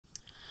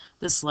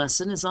This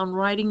lesson is on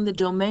writing the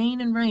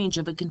domain and range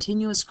of a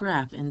continuous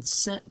graph in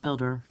set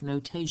builder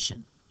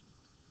notation.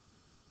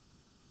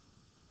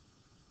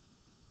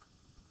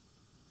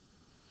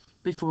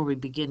 Before we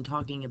begin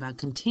talking about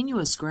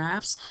continuous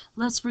graphs,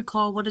 let's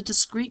recall what a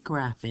discrete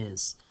graph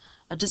is.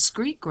 A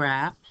discrete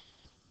graph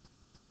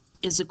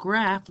is a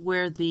graph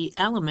where the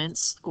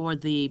elements or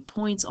the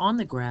points on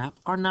the graph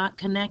are not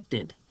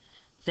connected.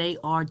 They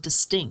are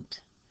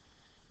distinct.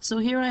 So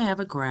here I have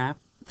a graph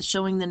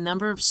showing the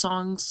number of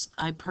songs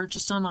I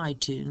purchased on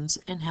iTunes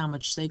and how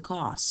much they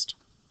cost.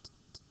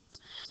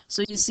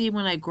 So you see,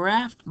 when I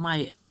graphed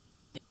my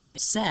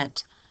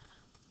set,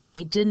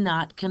 I did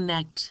not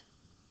connect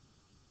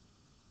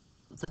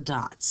the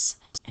dots,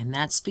 and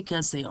that's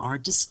because they are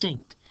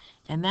distinct.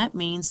 And that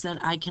means that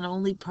I can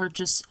only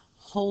purchase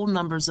whole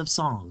numbers of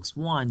songs.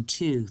 1,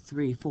 2,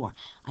 3, 4.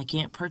 I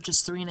can't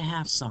purchase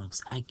 3.5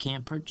 songs. I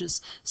can't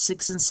purchase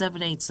 6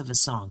 7/8 of a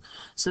song.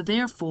 So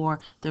therefore,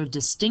 they're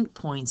distinct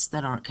points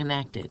that aren't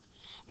connected.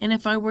 And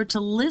if I were to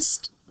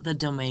list the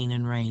domain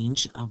and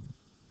range of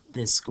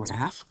this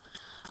graph,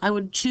 I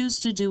would choose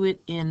to do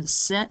it in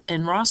set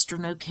and roster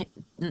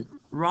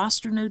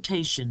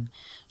notation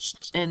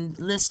and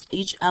list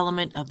each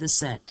element of the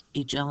set,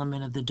 each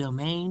element of the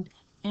domain,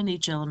 and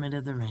each element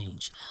of the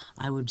range.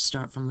 I would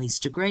start from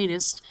least to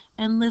greatest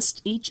and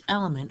list each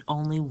element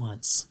only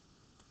once.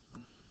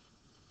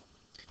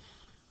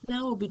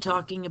 Now we'll be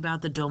talking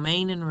about the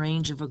domain and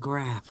range of a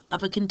graph,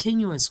 of a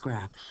continuous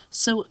graph.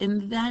 So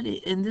in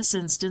this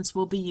instance,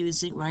 we'll be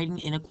writing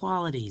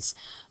inequalities.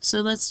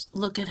 So let's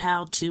look at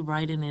how to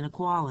write an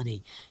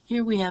inequality.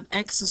 Here we have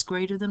x is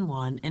greater than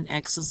 1 and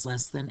x is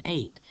less than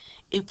 8.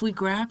 If we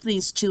graph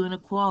these two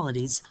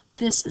inequalities,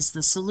 this is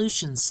the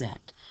solution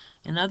set.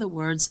 In other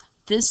words,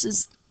 this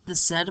is the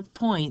set of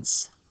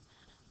points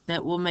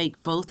that will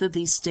make both of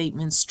these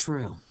statements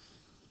true.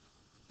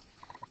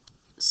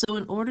 So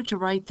in order to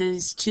write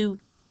these two,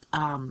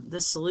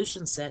 this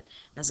solution set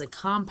as a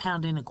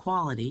compound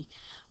inequality,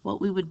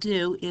 what we would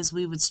do is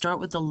we would start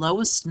with the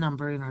lowest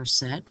number in our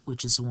set,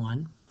 which is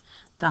 1,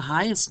 the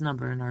highest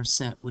number in our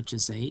set, which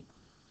is 8,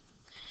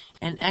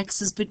 and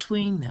x is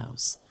between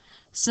those.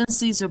 Since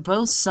these are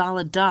both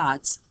solid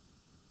dots,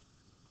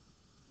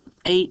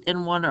 8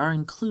 and 1 are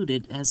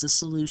included as a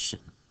solution.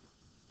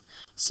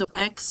 So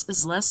x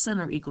is less than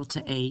or equal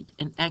to 8,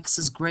 and x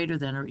is greater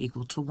than or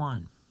equal to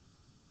 1.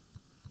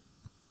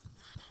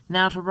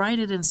 Now to write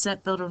it in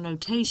set builder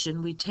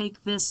notation, we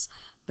take this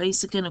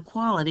basic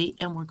inequality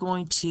and we're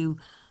going to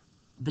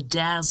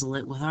bedazzle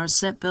it with our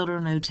set builder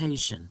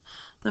notation.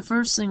 The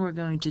first thing we're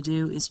going to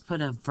do is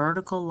put a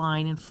vertical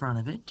line in front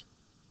of it,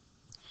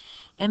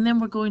 and then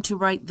we're going to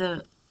write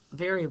the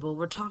variable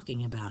we're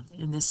talking about.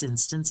 In this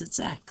instance, it's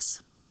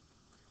x.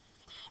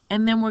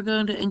 And then we're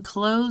going to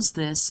enclose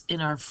this in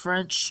our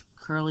French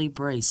curly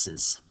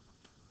braces.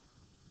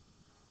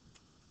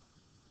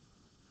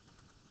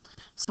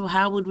 So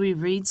how would we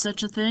read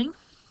such a thing?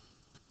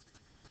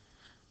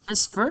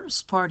 This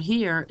first part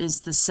here is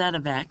the set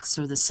of x,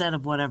 or the set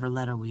of whatever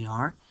letter we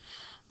are.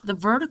 The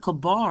vertical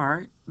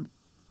bar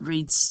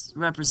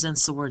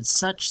represents the word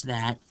such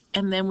that,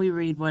 and then we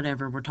read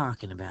whatever we're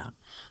talking about.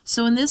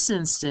 So in this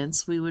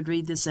instance, we would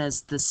read this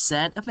as the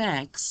set of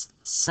x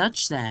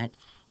such that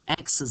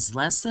x is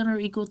less than or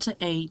equal to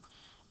 8,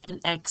 and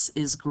x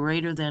is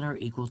greater than or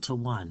equal to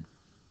 1.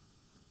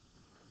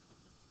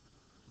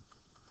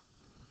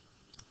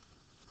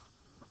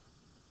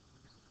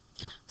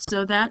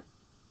 So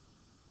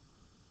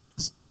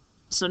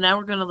now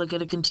we're going to look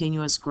at a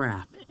continuous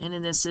graph. And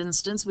in this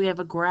instance, we have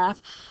a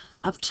graph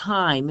of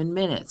time in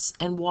minutes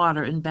and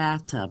water in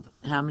bathtub.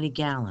 How many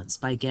gallons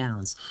by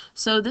gallons.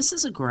 So this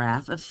is a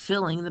graph of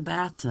filling the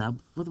bathtub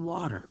with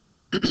water.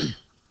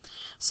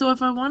 So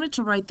if I wanted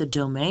to write the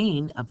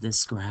domain of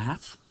this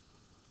graph,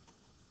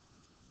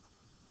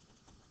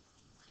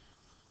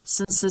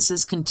 since this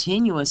is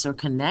continuous or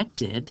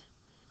connected,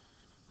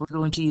 we're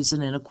going to use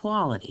an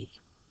inequality.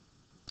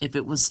 If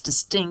it was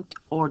distinct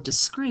or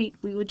discrete,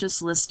 we would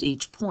just list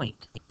each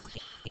point.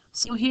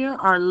 So here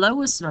our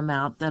lowest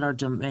amount that our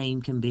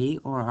domain can be,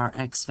 or our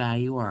x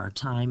value, or our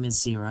time,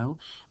 is 0.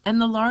 And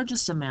the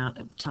largest amount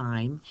of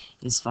time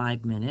is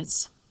 5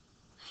 minutes.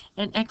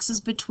 And x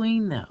is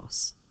between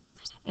those.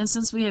 And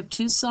since we have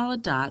two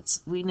solid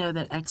dots, we know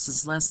that x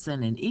is less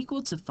than and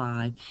equal to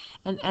 5,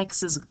 and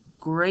x is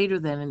greater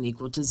than and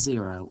equal to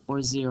 0,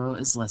 or 0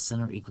 is less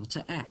than or equal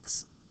to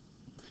x.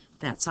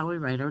 That's how we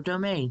write our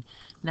domain.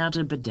 Now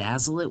to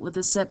bedazzle it with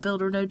a set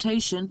builder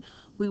notation,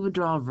 we would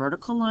draw a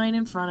vertical line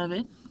in front of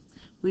it.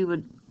 We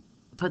would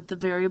put the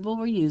variable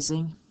we're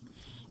using,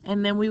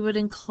 and then we would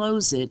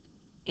enclose it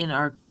in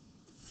our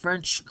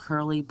French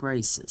curly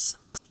braces.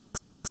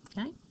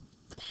 Okay?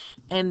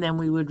 And then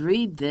we would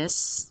read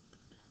this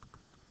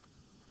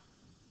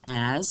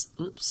as,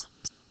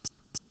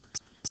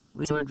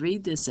 we would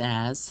read this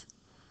as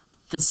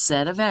the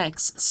set of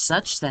x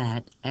such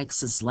that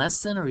x is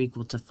less than or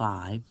equal to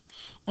 5,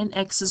 and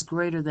x is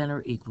greater than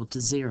or equal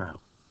to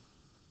 0.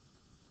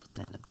 Put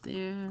that up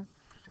there.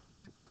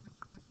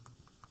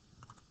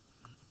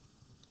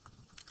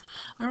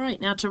 All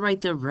right, now to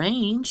write the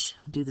range,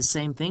 do the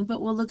same thing,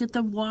 but we'll look at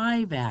the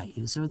y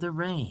values, or the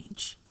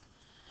range.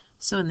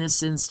 So in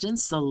this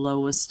instance, the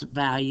lowest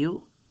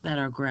value that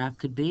our graph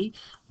could be,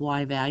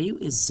 y value,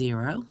 is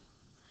 0.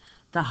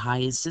 The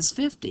highest is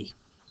 50.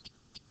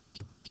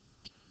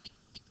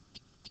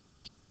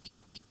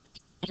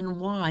 And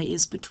y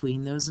is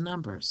between those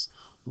numbers.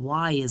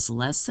 Y is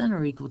less than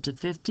or equal to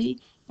 50,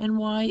 and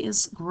y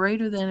is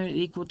greater than or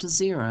equal to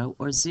 0,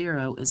 or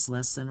 0 is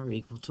less than or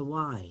equal to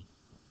y.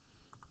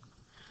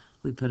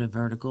 We put a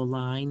vertical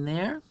line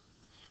there.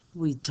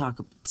 We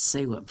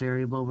say what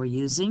variable we're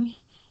using,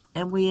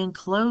 and we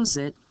enclose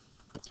it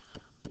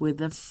with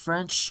the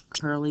French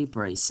curly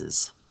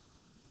braces.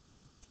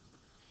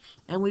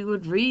 And we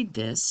would read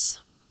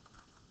this,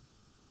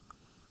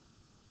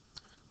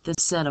 the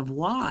set of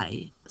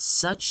y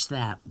such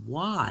that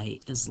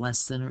y is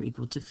less than or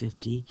equal to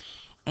 50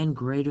 and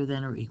greater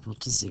than or equal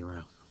to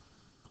 0.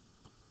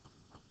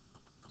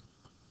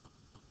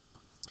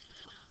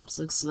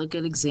 So let's look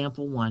at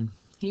example 1.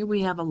 Here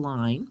we have a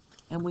line,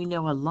 and we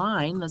know a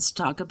line. Let's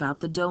talk about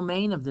the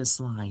domain of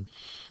this line.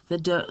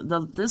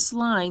 This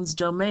line's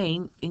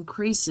domain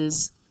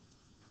increases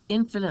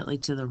infinitely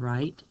to the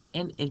right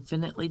and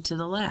infinitely to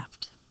the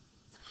left.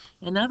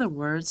 In other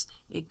words,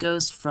 it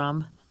goes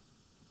from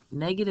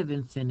negative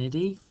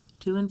infinity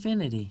to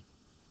infinity.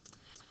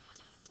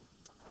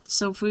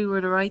 So if we were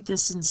to write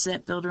this in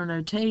set builder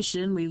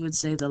notation, we would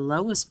say the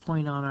lowest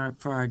point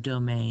for our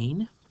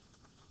domain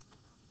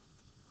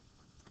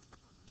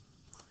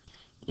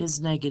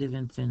is negative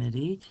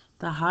infinity.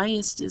 The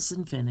highest is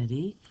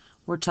infinity.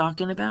 We're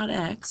talking about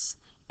x,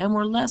 and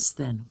we're less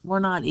than. We're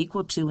not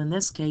equal to, in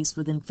this case,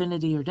 with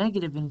infinity or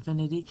negative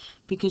infinity,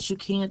 because you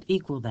can't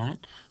equal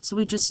that. So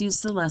we just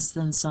use the less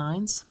than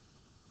signs.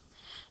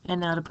 And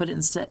now to put it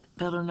in set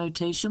builder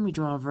notation, we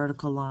draw a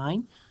vertical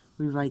line.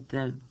 We write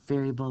the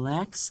variable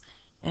x,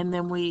 and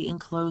then we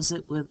enclose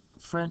it with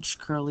French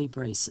curly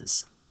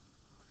braces.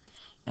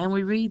 And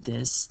we read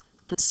this,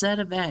 the set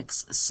of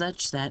x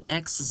such that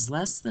x is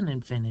less than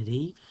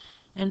infinity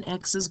and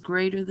x is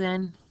greater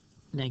than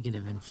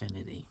negative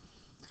infinity.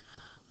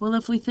 Well,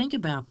 if we think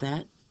about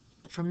that,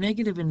 from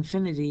negative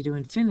infinity to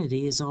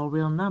infinity is all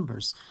real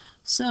numbers.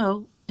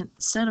 So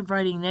instead of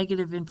writing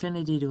negative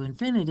infinity to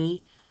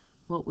infinity,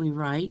 what we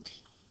write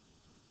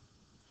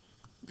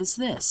is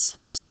this.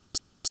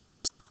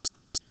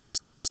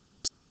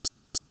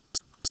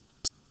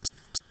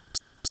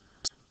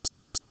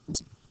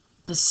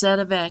 The set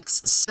of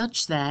x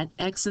such that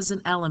x is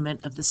an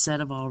element of the set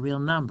of all real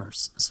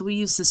numbers. So we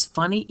use this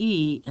funny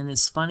e and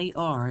this funny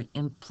r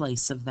in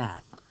place of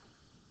that.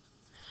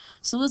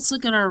 So let's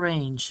look at our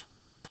range.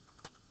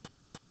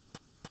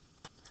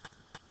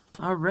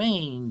 Our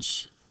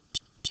range,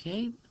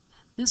 okay,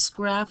 this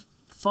graph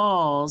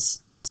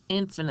falls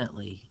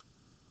infinitely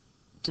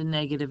to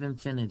negative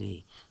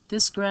infinity.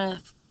 This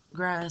graph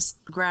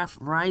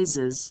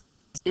rises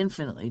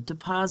infinitely to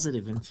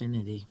positive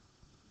infinity.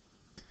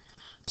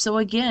 So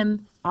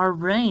again, our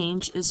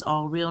range is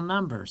all real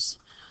numbers.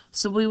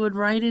 So we would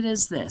write it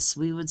as this.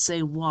 We would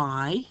say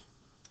y,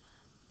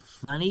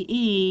 funny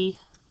e,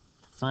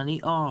 funny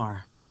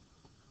r.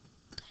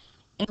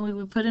 And we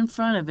would put in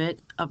front of it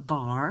a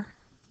bar,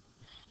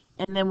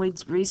 and then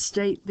we'd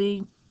restate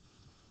the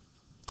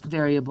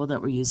variable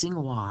that we're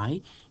using,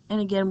 y,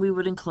 and again we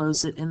would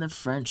enclose it in the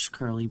French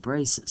curly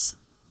braces.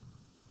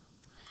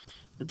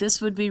 But this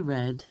would be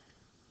read,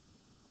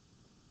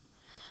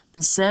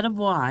 the set of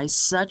y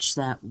such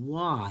that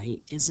y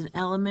is an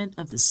element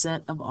of the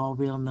set of all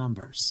real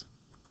numbers.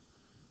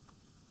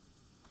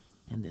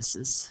 And this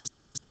is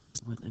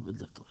what it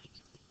would look like.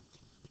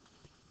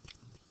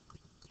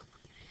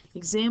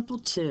 Example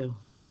 2.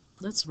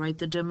 Let's write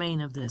the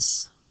domain of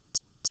this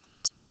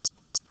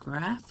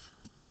graph.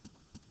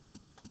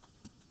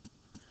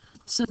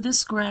 So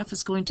this graph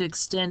is going to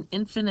extend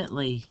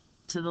infinitely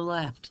to the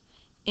left,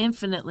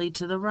 infinitely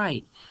to the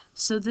right.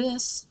 So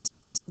this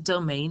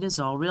domain is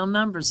all real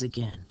numbers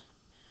again.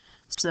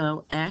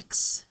 So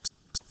x,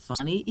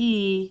 funny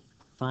e,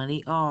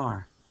 funny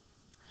r.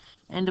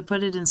 And to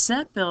put it in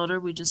set builder,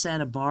 we just add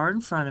a bar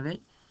in front of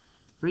it,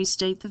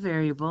 restate the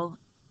variable,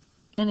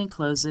 and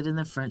enclose it in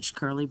the French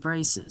curly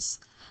braces.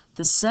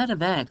 The set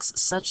of x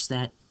such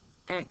that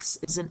x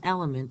is an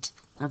element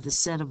of the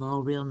set of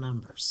all real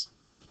numbers.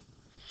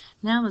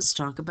 Now let's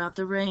talk about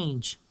the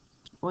range,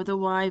 or the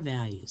y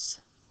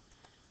values.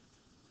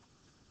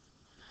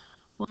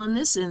 Well, in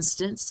this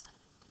instance,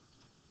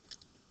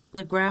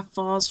 the graph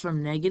falls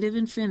from negative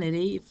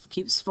infinity, it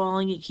keeps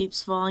falling,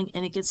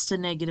 and it gets to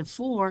negative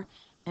 4,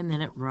 and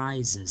then it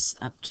rises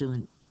up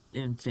to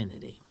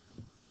infinity.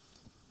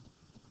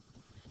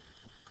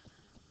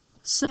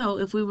 So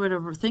if we were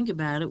to think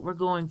about it, we're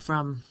going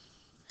from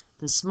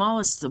the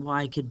smallest the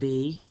y could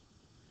be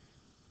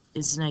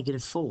is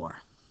negative 4.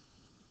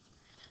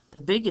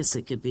 The biggest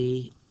it could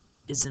be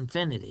is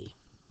infinity,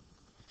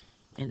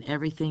 and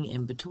everything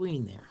in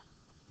between there.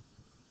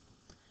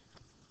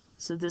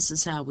 So this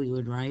is how we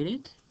would write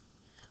it.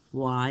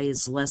 Y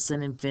is less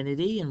than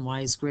infinity, and y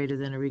is greater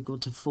than or equal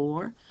to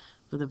 4,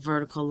 with a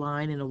vertical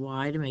line and a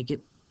y to make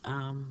it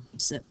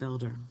set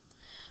builder.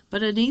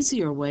 But an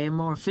easier way, a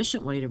more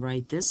efficient way to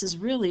write this is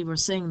really we're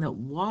saying that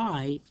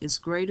y is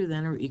greater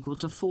than or equal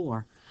to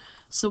 4.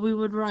 So we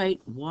would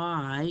write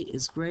y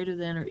is greater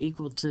than or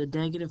equal to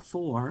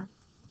 -4.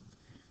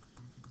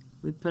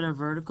 We put a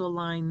vertical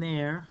line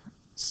there,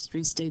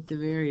 restate the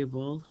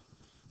variable,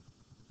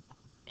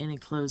 and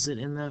enclose it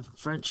in the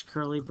French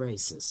curly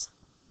braces.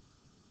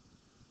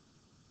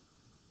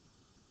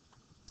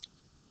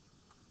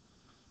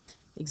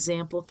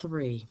 Example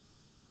 3.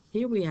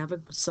 Here we have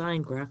a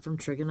sine graph from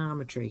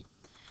trigonometry.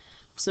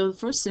 So the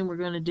first thing we're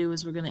going to do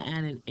is we're going to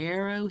add an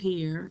arrow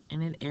here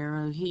and an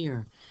arrow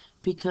here,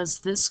 because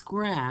this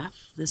graph,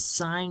 this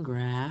sine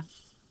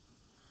graph,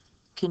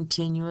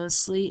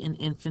 continuously and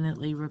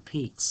infinitely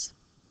repeats.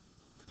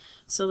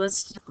 So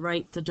let's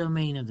write the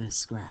domain of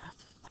this graph.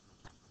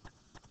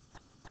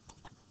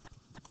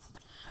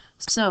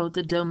 So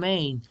the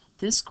domain,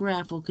 this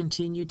graph will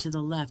continue to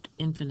the left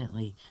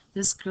infinitely.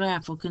 This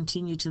graph will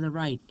continue to the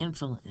right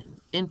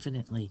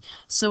infinitely.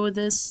 So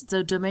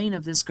the domain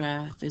of this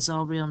graph is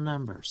all real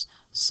numbers.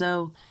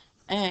 So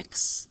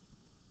x,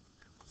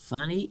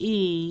 funny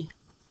E,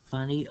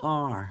 funny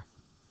R.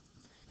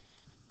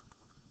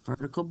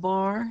 Vertical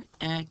bar,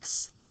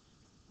 x,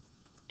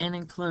 and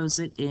enclose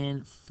it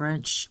in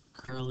French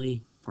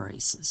curly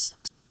braces.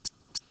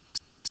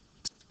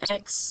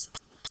 X,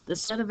 the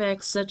set of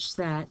x such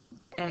that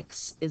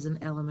x is an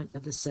element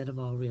of the set of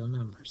all real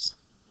numbers.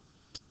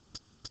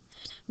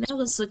 Now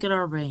let's look at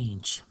our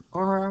range,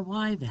 or our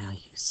y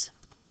values.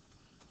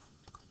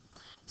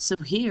 So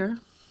here,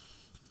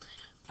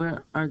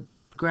 where our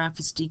graph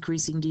is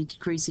decreasing to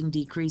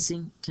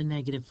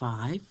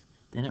 -5,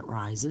 then it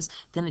rises,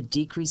 then it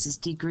decreases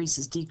to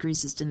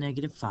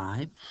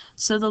 -5.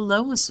 So the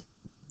lowest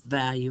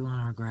value on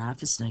our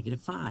graph is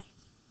 -5.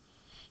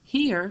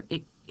 Here,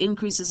 it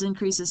increases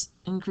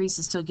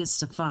till it gets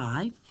to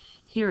 5.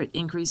 Here it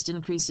increased till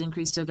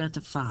it got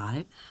to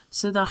 5.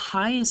 So the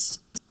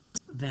highest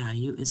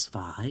value is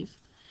 5,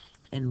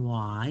 and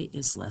y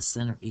is less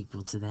than or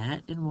equal to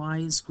that, and y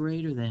is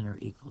greater than or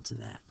equal to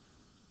that.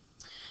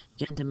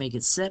 Again, to make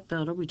it set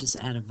builder, we just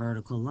add a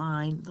vertical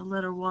line, the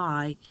letter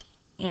y,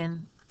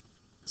 and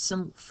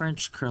some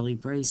French curly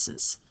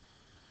braces.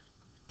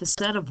 The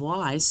set of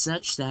y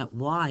such that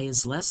y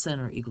is less than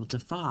or equal to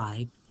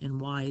 5, and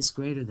y is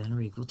greater than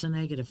or equal to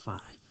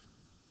 -5.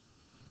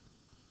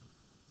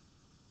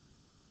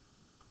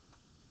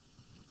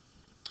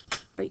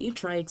 But you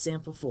try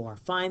example 4.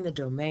 Find the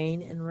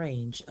domain and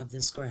range of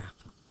this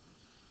graph.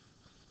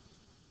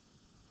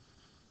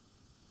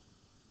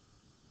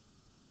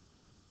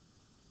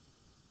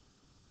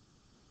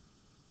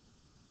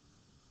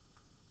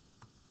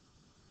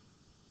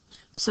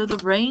 So the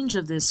range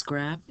of this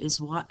graph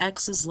is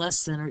x is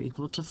less than or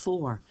equal to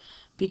 4,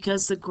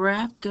 because the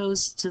graph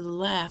goes to the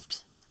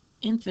left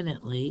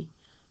infinitely,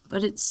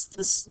 but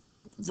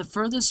the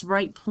furthest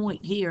right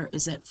point here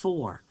is at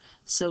 4.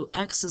 So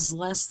x is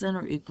less than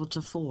or equal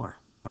to 4.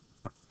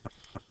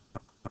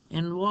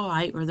 And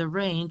y, or the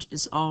range,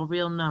 is all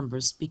real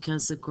numbers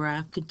because the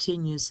graph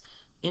continues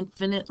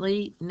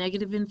infinitely,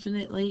 negative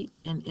infinitely,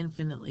 and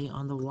infinitely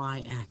on the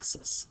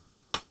y-axis.